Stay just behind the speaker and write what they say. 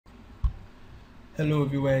Hello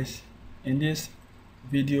viewers, in this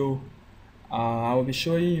video I will be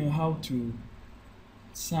showing you how to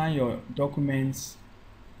sign your documents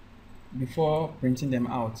before printing them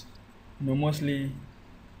out. Mostly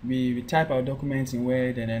we type our documents in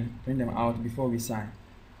Word and then print them out before we sign,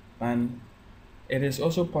 and it is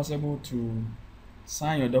also possible to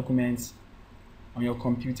sign your documents on your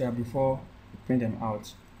computer before you print them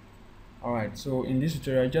out. Alright, so in this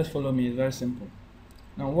tutorial just follow me. It's very simple.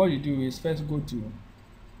 Now what you do is first go to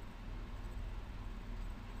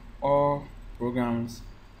all programs,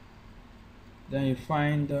 then you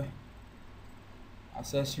find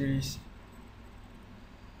accessories,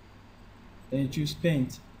 then you choose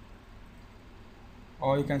paint,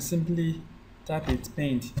 or you can simply type it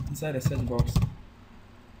paint inside the search box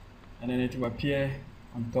and then it will appear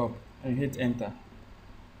on top and you hit enter.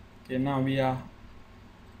 Okay, now the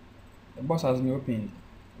box has been opened.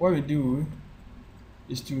 What we do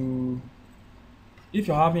is if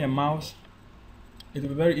you're having a mouse, it will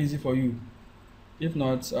be very easy for you. If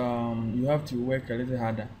not, you have to work a little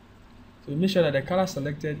harder. So make sure that the color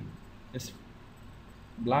selected is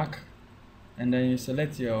black, and then you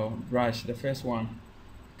select your brush, the first one.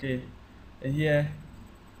 Okay, and here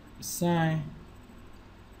sign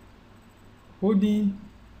holding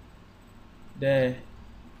the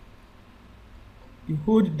you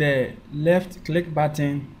hold the left click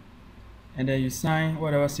button and then you sign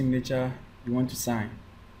whatever signature you want to sign.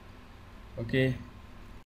 Okay,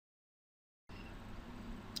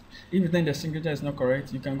 if you think the signature is not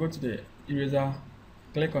correct, you can go to the eraser,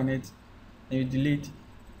 click on it, and you delete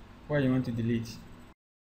what you want to delete.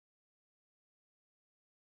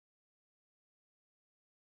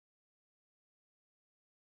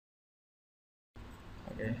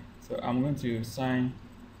 Okay, so I'm going to sign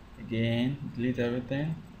again, delete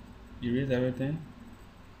everything, erase everything,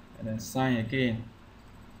 and then sign again.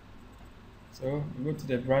 So you go to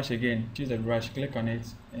the brush again, choose the brush, click on it,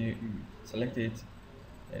 and you select it,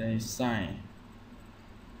 and then you sign.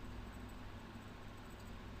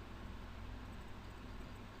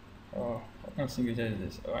 Oh, what kind of signature is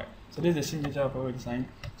this? Alright, so this is the signature I've already signed.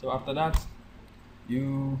 So after that,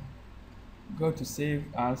 you go to save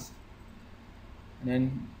as, and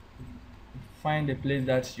then find the place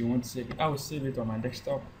that you want to save it. I will save it on my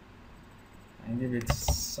desktop and give it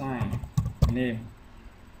sign name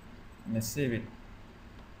and then save it.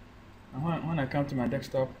 And when I come to my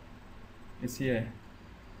desktop, it's here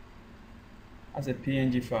as a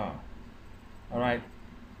PNG file. Alright,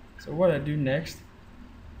 so what I do next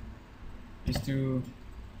is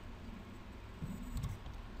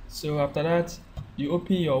so after that you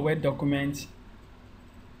open your Word document.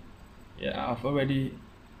 I've already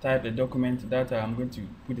typed the document that I'm going to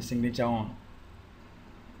put the signature on.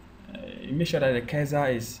 You make sure that the cursor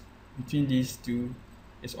is between these two,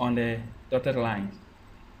 is on the dotted line.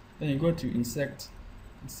 Then you go to insert,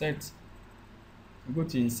 you go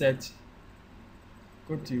to insert,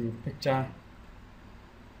 go to picture,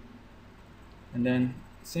 and then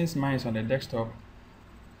since mine is on the desktop,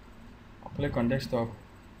 I'll click on desktop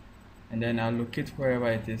and then I'll locate wherever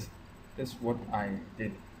it is. That's what I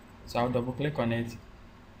did. So I'll double click on it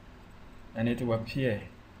and it will appear.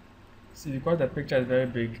 See, because the picture is very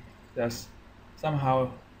big, that's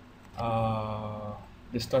somehow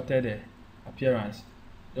distorted the appearance.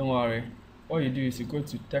 Don't worry, what you do is you go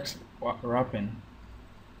to text wrapping,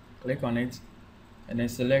 click on it, and then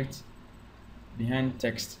select behind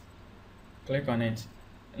text, click on it,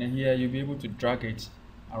 and then here you'll be able to drag it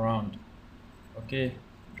around. Okay,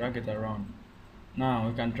 drag it around. Now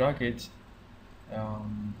we can drag it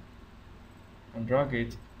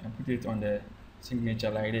and put it on the signature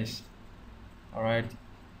like this. All right,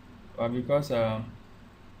 but because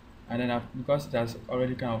because that's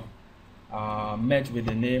already kind of merged with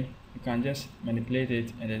the name, you can just manipulate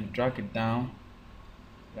it and then drag it down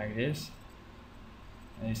like this,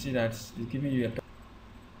 and you see that it's giving you a,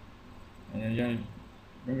 and then you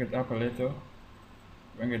bring it up a little,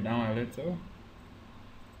 bring it down a little,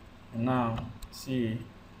 and now see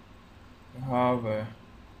you have a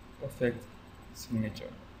perfect signature.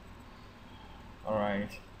 All right,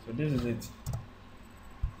 so this is it.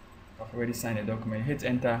 I've already signed the document. Hit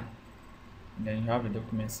enter and then you have the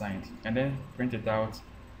document signed, and then print it out,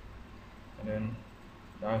 and then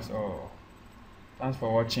that's all. Thanks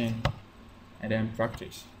for watching, and then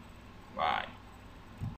practice. Bye.